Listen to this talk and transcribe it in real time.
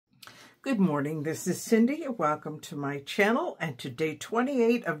Good morning, this is Cindy. Welcome to my channel and to day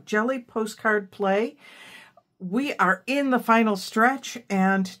 28 of Jelly Postcard Play. We are in the final stretch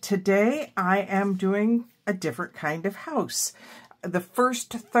and today I am doing a different kind of house. The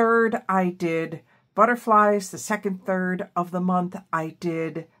first third I did butterflies, the second third of the month I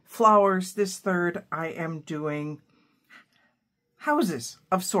did flowers, this third I am doing houses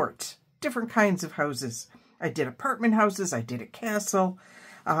of sorts, different kinds of houses. I did apartment houses, I did a castle.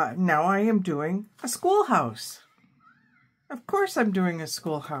 Now I am doing a schoolhouse. Of course I'm doing a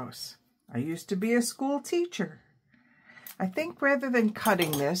schoolhouse. I used to be a school teacher. I think rather than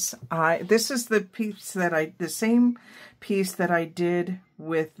cutting this, this is the piece that the same piece that I did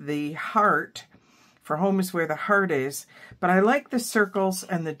with the heart for Home is Where the Heart Is, but I like the circles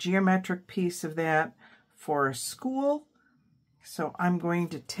and the geometric piece of that for a school. So I'm going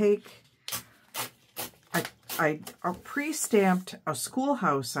to take I pre-stamped a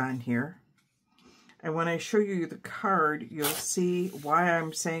schoolhouse on here, and when I show you the card, you'll see why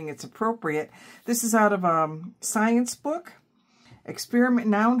I'm saying it's appropriate. This is out of a science book. Experiment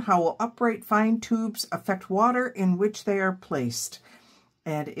noun, how will upright fine tubes affect water in which they are placed?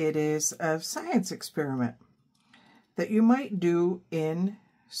 And it is a science experiment that you might do in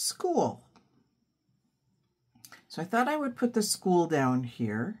school. So I thought I would put the school down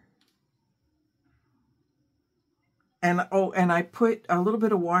here. And and I put a little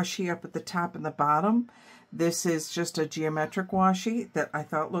bit of washi up at the top and the bottom. This is just a geometric washi that I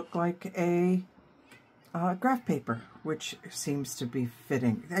thought looked like a graph paper, which seems to be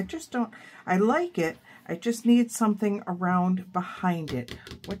fitting. I like it. I just need something around behind it.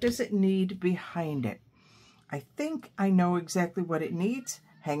 What does it need behind it? I think I know exactly what it needs.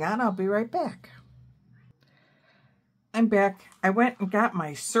 Hang on, I'll be right back. I'm back. I went and got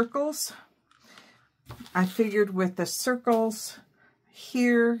my circles. I figured with the circles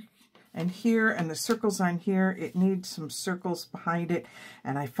here and the circles on here, it needs some circles behind it.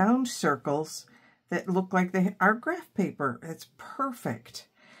 And I found circles that look like they are graph paper. It's perfect.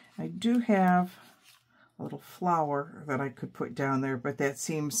 I do have a little flower that I could put down there, but that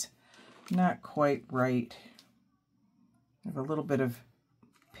seems not quite right. I have a little bit of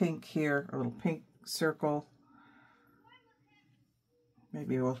pink here, a little pink circle.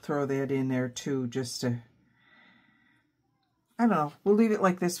 Maybe we'll throw that in there too, just to, I don't know, we'll leave it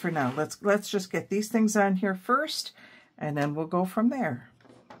like this for now. Let's just get these things on here first, and then we'll go from there.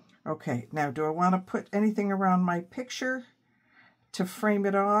 Okay, now do I want to put anything around my picture to frame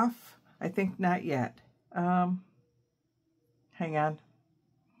it off? I think not yet. Hang on.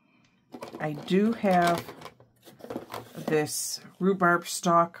 I do have this rhubarb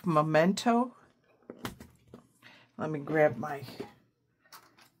stalk memento. Let me grab my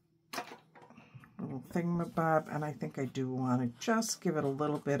little thingamabob, and I think I do want to just give it a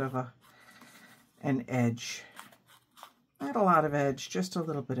little bit of an edge. Not a lot of edge, just a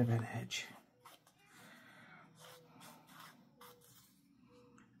little bit of an edge.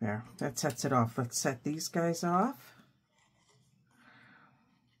 There, that sets it off. Let's set these guys off.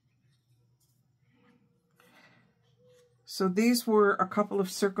 So these were a couple of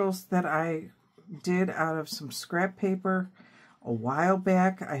circles that I did out of some scrap paper. A while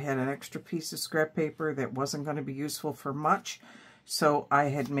back, I had an extra piece of scrap paper that wasn't going to be useful for much, so I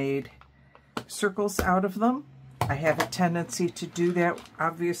had made circles out of them. I have a tendency to do that,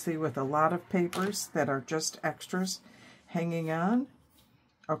 obviously, with a lot of papers that are just extras hanging on.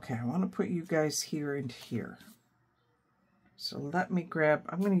 Okay, I want to put you guys here and here. So let me grab,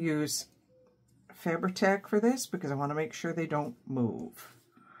 I'm going to use Fabri-Tac for this because I want to make sure they don't move.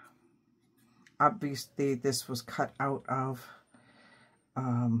 Obviously, this was cut out of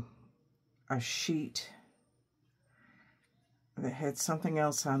a sheet that had something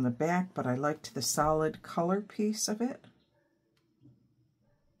else on the back, but I liked the solid color piece of it.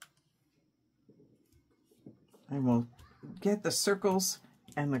 And we'll get the circles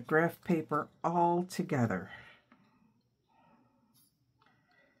and the graph paper all together.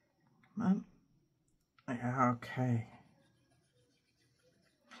 Come on. Okay.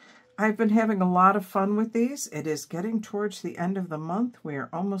 I've been having a lot of fun with these. It is getting towards the end of the month. We are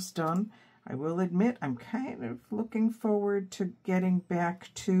almost done. I will admit I'm kind of looking forward to getting back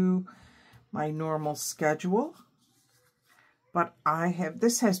to my normal schedule. But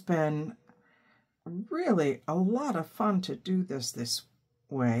this has been really a lot of fun to do this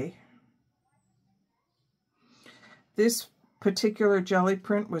way. This particular jelly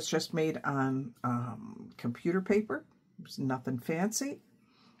print was just made on computer paper. It was nothing fancy.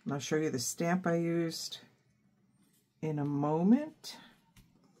 And I'll show you the stamp I used in a moment.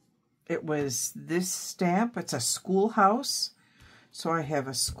 It was this stamp. It's a schoolhouse. So I have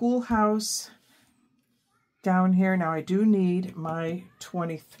a schoolhouse down here. Now I do need my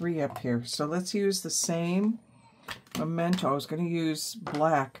 23 up here. So let's use the same memento. I was going to use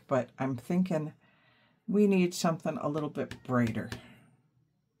black, but I'm thinking we need something a little bit brighter.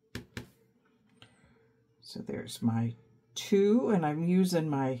 So there's my 2, and I'm using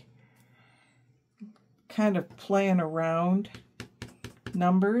my kind of playing around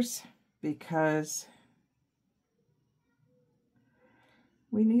numbers because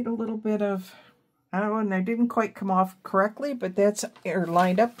we need a little bit of, I don't know, and they didn't quite come off correctly, but that's, or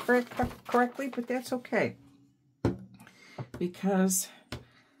lined up correctly, but that's okay. Because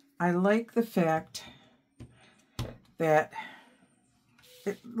I like the fact that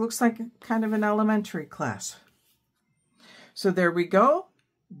it looks like kind of an elementary class. So there we go.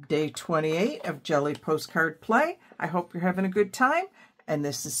 Day 28 of Jelly Postcard Play. I hope you're having a good time. And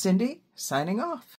this is Cindy signing off.